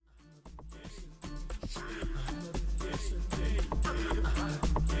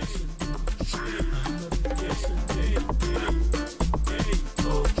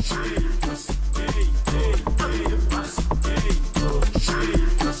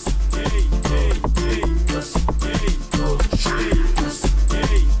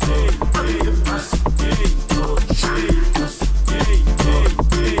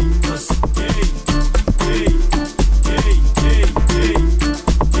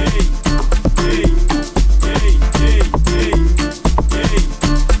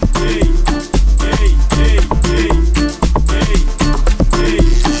Hey,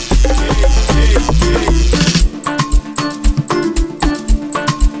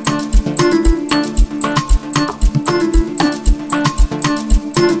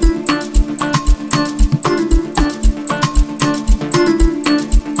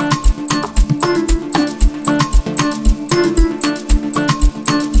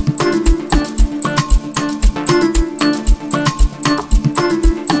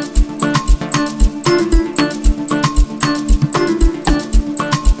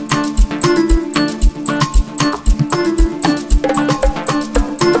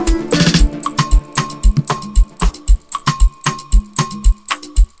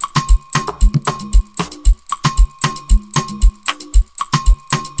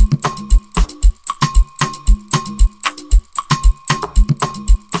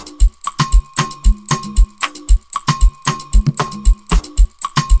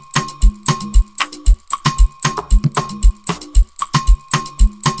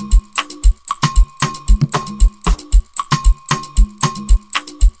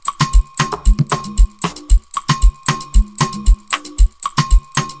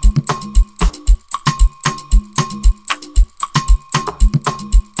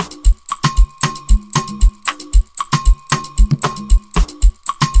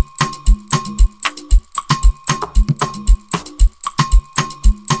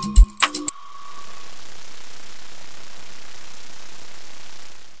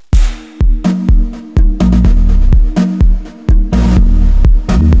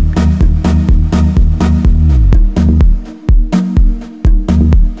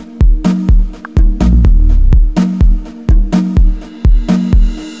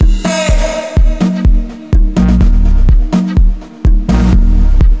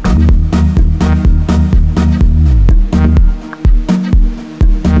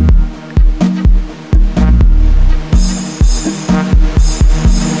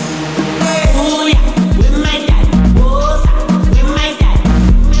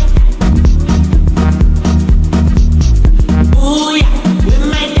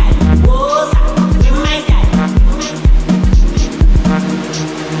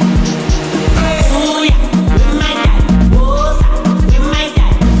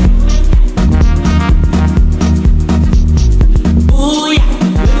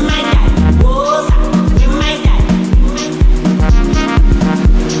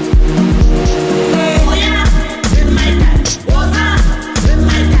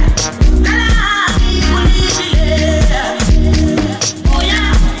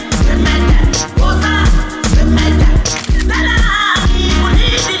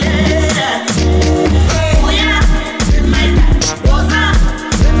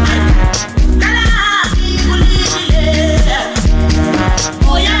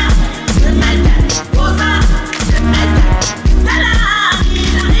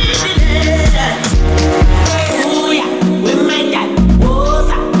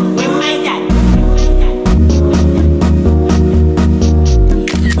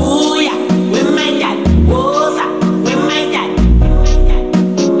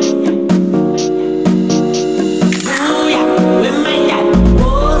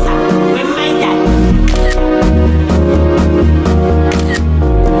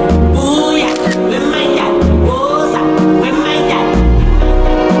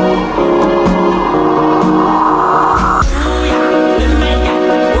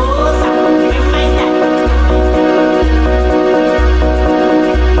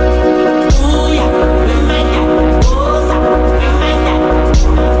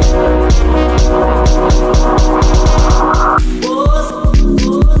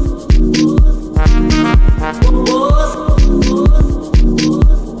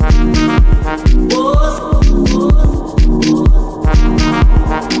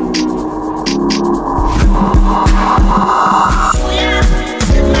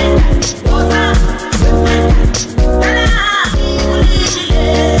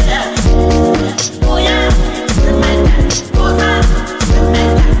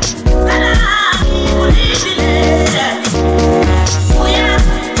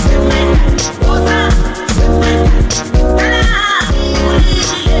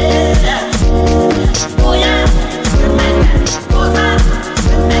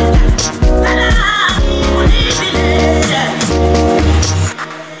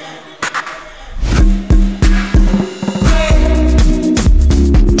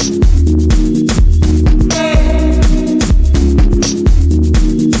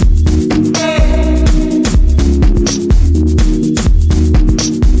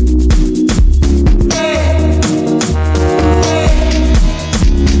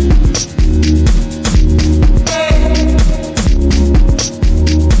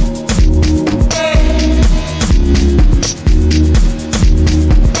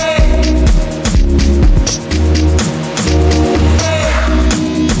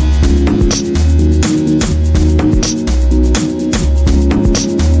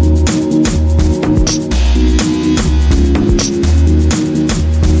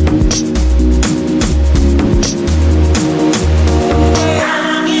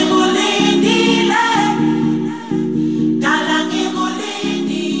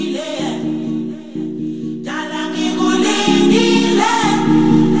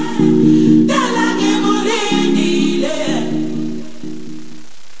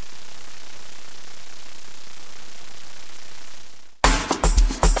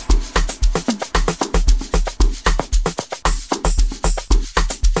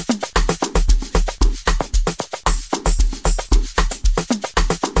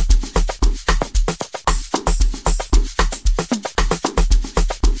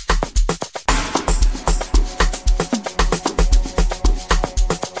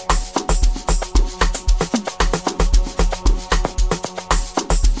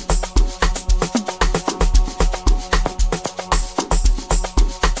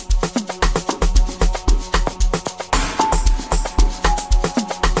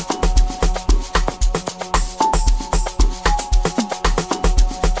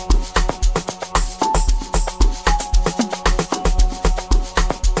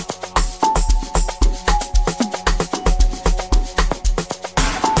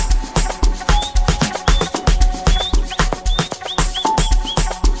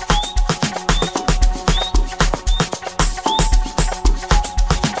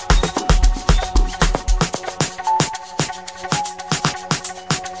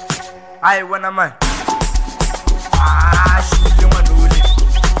 I wanna man. Shuli wanuli.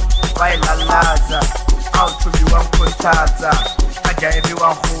 Why la laza? Out to be one kutata. Kaja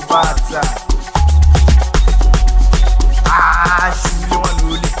everyone who bata. Shuli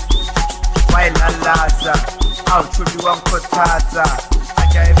wanuli. Why la laza? Out to be one kutata.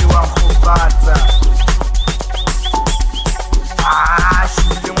 Kaja everyone who bata.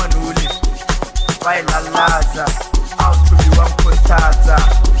 Shuli wanuli. Why la laza? Out to be one kutata.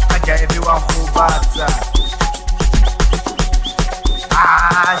 Kaja everyone who bata.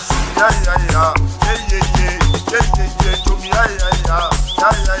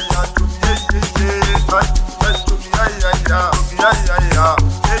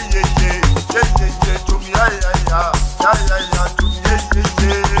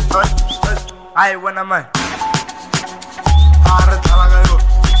 I wanna man. Ar talagayo,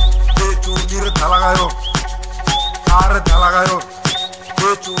 tu dir talagayo. Ar talagayo,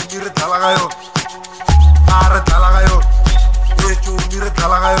 tu dir talagayo. Ar talagayo, tu dir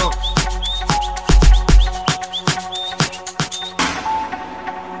talagayo.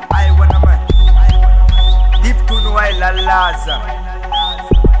 I wanna man. Deep tunu wa la laza.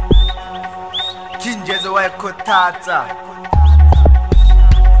 Kinjezo wa kotata.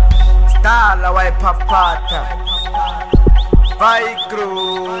 Dala wai papata, vai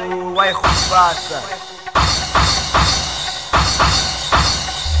cru, wai khubata.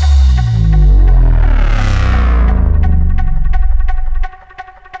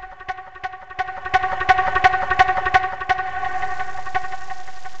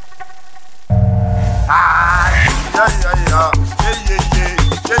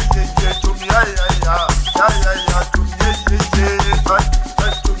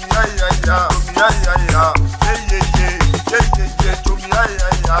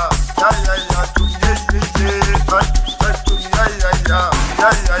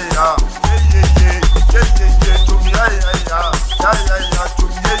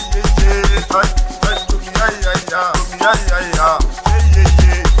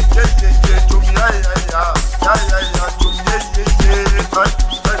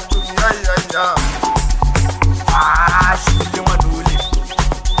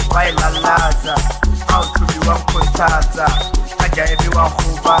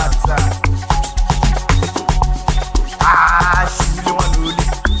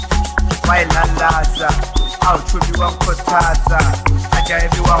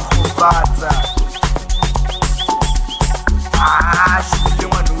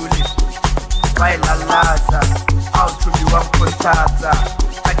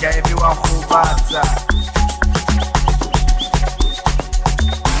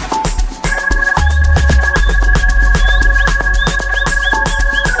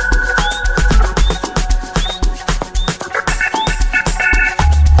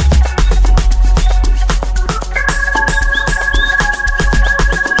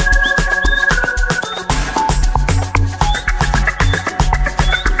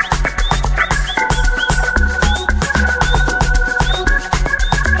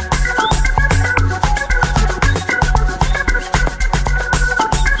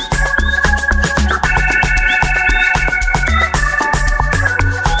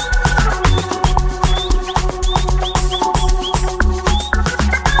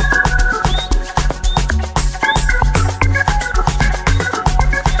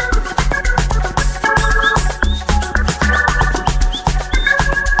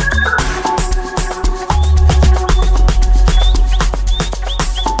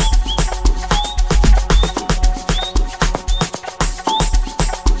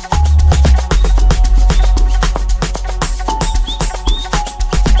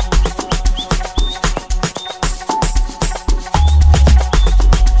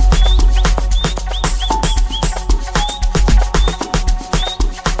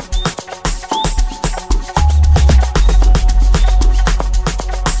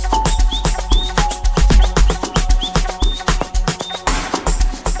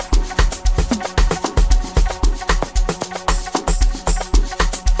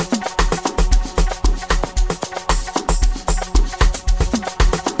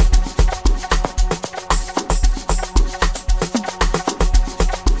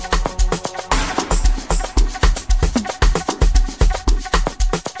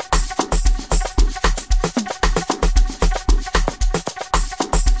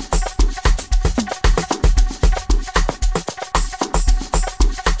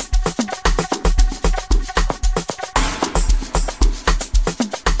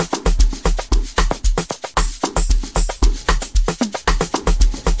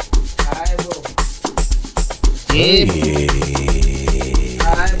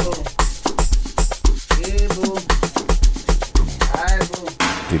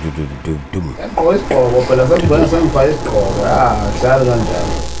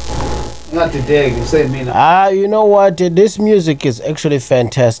 You know what? This music is actually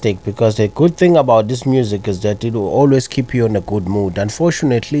fantastic because the good thing about this music is that it will always keep you in a good mood.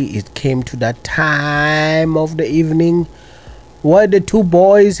 Unfortunately, it came to that time of the evening where the two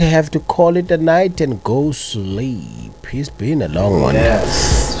boys have to call it a night and go sleep. It's been a long one.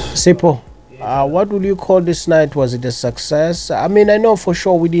 Yes. Sipho, what would you call this night? Was it a success? I mean, I know for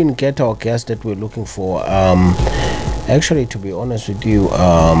sure we didn't get our guest that we're looking for. Actually, to be honest with you,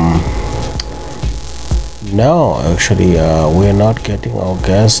 no, actually, we're not getting our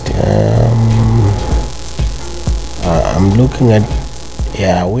guest. I'm looking at,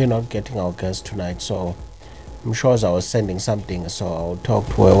 yeah, we're not getting our guest tonight, so I'm sure I was sending something, so I'll talk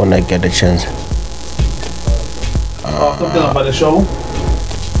to her when I get a chance. Something about the show?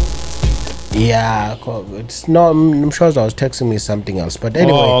 Yeah, it's not, I'm sure I was texting me something else, but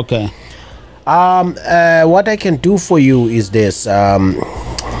anyway. Oh, okay. What I can do for you is this.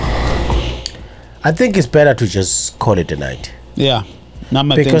 I think it's better to just call it a night. Yeah.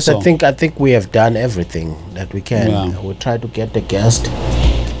 Because I think we have done everything that we can. Yeah. We'll try to get the guest.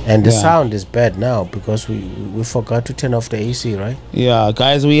 And the sound is bad now because we forgot to turn off the AC, right? Yeah,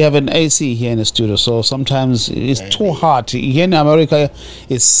 guys, we have an AC here in the studio, so sometimes it's too hot. Here in America,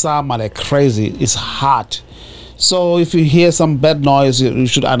 it's summer like crazy. It's hot. So if you hear some bad noise, you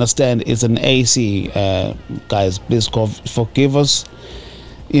should understand it's an AC. Guys, please forgive us.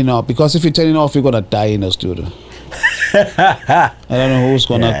 You know, because if you turn it off, you're gonna die in the studio. I don't know who's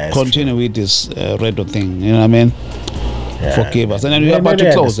gonna continue with this radio thing. You know what I mean? Yeah. Forgive us, and then we're about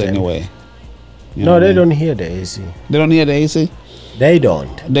to close anyway. No, they don't hear the AC. They don't hear the AC. They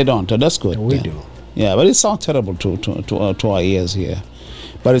don't. They don't. Oh, that's good. We do. Yeah, but it sounds terrible to our ears here.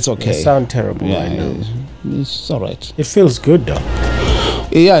 But it's okay. It sounds terrible right now. It's all right. It feels good though.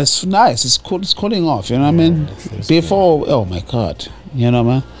 Yeah, it's nice. It's cool. It's cooling off. You know what I mean? Before, oh my God. You know,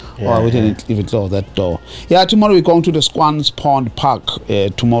 man. Yeah, we didn't even close that door. Yeah, tomorrow we're going to the Squans Pond Park.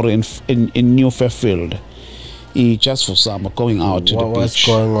 Tomorrow in New Fairfield. Just for summer, going out to the beach. What's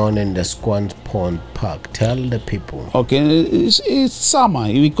going on in the Squans Pond Park? Tell the people. Okay, it's summer.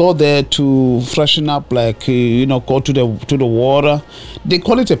 We go there to freshen up, like go to the water. They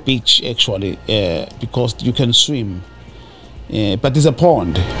call it a beach actually, because you can swim, but it's a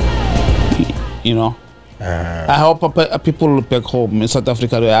pond. You know. I hope people back home in South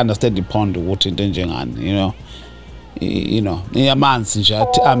Africa they understand the pond water in you know amanzi nje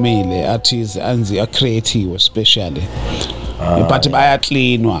amile athize anzi a creative especially but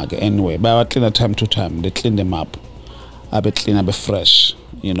bayacleanwa ke anyway bayaclean time to time they clean them up abe clean abe fresh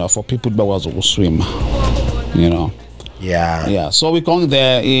for people bakwazi ukuswim yeah so we're going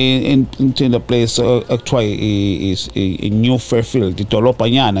there into the place actually is in New Fairfield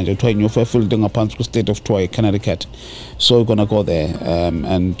idolobhanyana nje kuthiwa New Fairfield ngaphansi ku state of Connecticut, so we're gonna go there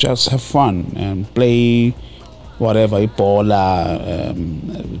and just have fun and play whatever, Ebola,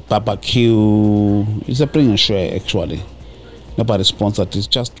 barbecue. It's a bring and share actually. Nobody sponsored. It's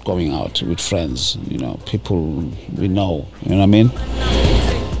just going out with friends, people we know. You know what I mean?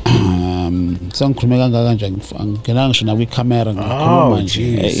 Sangikhuluma kangaka nje ngena ngisho na kwi-camera ngikhuluma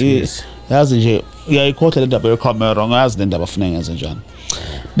nje yazi nje uyayikhohlwa le ndaba ye-camera ngazi le ndaba afuna ngenze njani.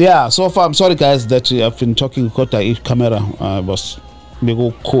 Yeah, so far I'm sorry guys that I've been talking kodwa i-camera was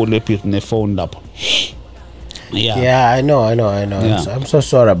bekukhulu ebit ne-phone lapho. Yeah, I know. Yeah. I'm so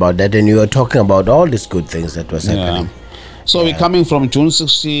sorry about that. And you were talking about all these good things that was happening. So we're coming from June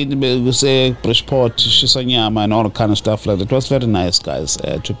 16, we say Bridgeport, Shisanyama, and all kind of stuff like that. It was very nice, guys,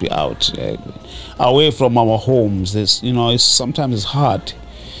 to be out away from our homes. It's sometimes it's hard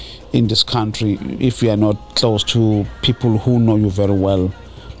in this country if you are not close to people who know you very well.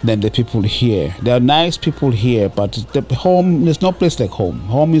 Than the people here. There are nice people here, but the home, there's no place like home.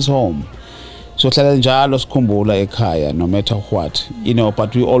 Home is home. So njalo sikhumbula ekhaya no matter what,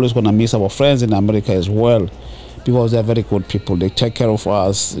 but we always gonna miss our friends in America as well because they're very good people. They take care of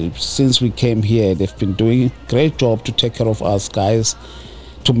us. Since we came here, they've been doing a great job to take care of us guys,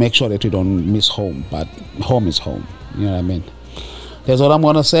 to make sure that we don't miss home. But home is home. You know what I mean? That's what I'm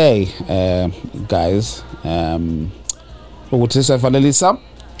gonna say, guys.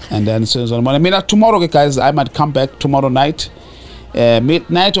 And then tomorrow, guys, I might come back tomorrow night.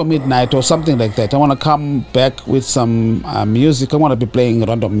 Midnight or something like that. I want to come back with some music. I want to be playing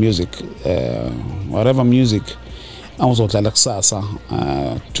random music, whatever music. I was like Sasa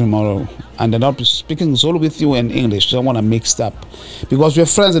tomorrow and they're not speaking Zulu with you and English. They don't want to mix up, because we're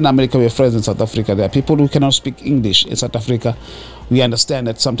friends in America, we're friends in South Africa. There are people who cannot speak English in South Africa. We understand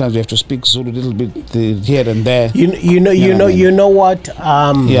that sometimes we have to speak Zulu a little bit here and there. You know what?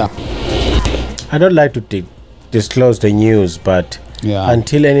 Yeah. I don't like to disclose the news, but Yeah.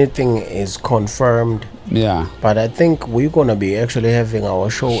 until anything is confirmed. Yeah. But I think we're gonna be actually having our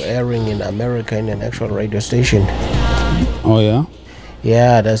show airing in America in an actual radio station. Oh yeah.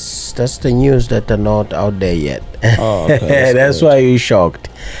 Yeah, that's the news that are not out there yet. Oh, okay, that's why you're shocked,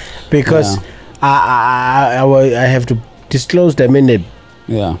 because I have to disclose them in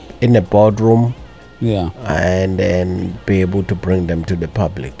the boardroom. Yeah. And then be able to bring them to the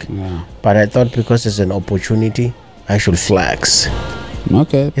public. Yeah. But I thought because it's an opportunity, I should flex.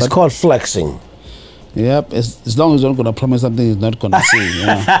 Okay. It's called flexing. Yep. As long as you're not gonna promise something he's not gonna see.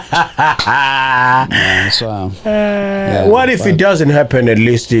 Yeah. So. What if it doesn't happen? At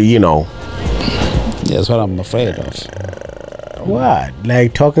least Yeah, that's what I'm afraid of. What?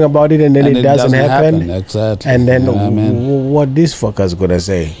 Like talking about it and then it doesn't happen? Exactly. And then you know what I mean? what this fucker's gonna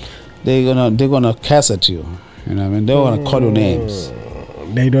say? They're gonna curse at you. You know what I mean? They're gonna call you names.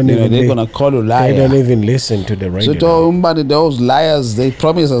 They don't You know, even. they're gonna call you liar. They don't even listen to the radio. So to Umbani, those liars, they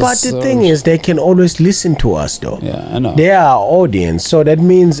promise us. But the thing is, they can always listen to us, though. Yeah, I know. They are our audience, so that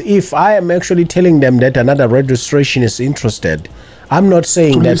means if I am actually telling them that another registration is interested, I'm not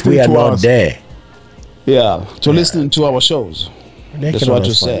saying that we are not there. Yeah, to listening to our shows. They That's can what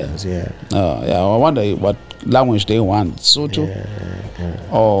you always say. find us, yeah. Yeah. I wonder what language they want. Soto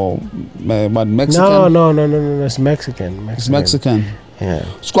or what Mexican? No. It's Mexican. It's Mexican. Yeah.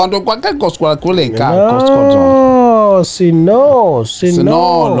 Squando kwakeko squala kule ka No, Sino.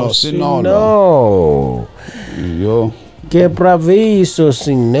 Yo. Que braviso,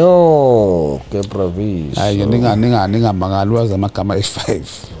 Sino. Que braviso. Ay, ninga mangalwaza makama e5.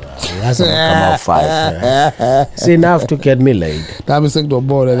 That's gonna come out 5. It's enough to get me laid. That is the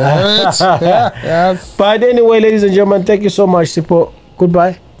board. But anyway, ladies and gentlemen, thank you so much, Sipho.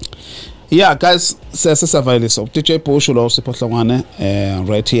 Goodbye. Yeah, guys, sesavaliso DJ Pusho lo Sipho Hlongwane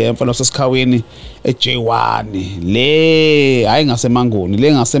right here mfana sesikhaweni eJ1 le hayi ngasemangoni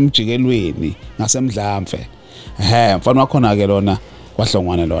le ngasemjikelweni ngasemdlamfe mfana wakhona ke lona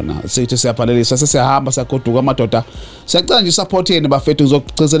kwaHlongwane lona sithi siyaphalelisa sesiyahamba siyagoduka amadoda siyacela nje support yenu bafethu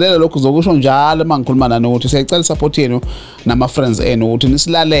ngizokugcizelela lokho zokusho njalo mangikhuluma nani ukuthi siyacela support yenu nama friends enu ukuthi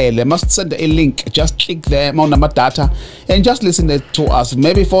nisilalele must send a link, just click there on my data and just listen to us.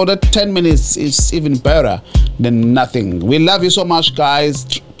 Maybe for the 10 minutes is even better than nothing. We love you so much, guys.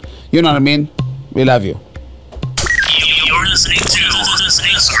 You know what I mean? We love you. You're listening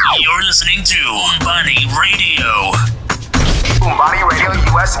to Umbani Radio. Umbani Radio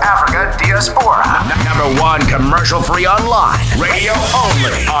US Africa Diaspora. Number 1 commercial free online. Radio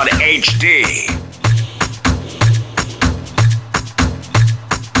only on HD.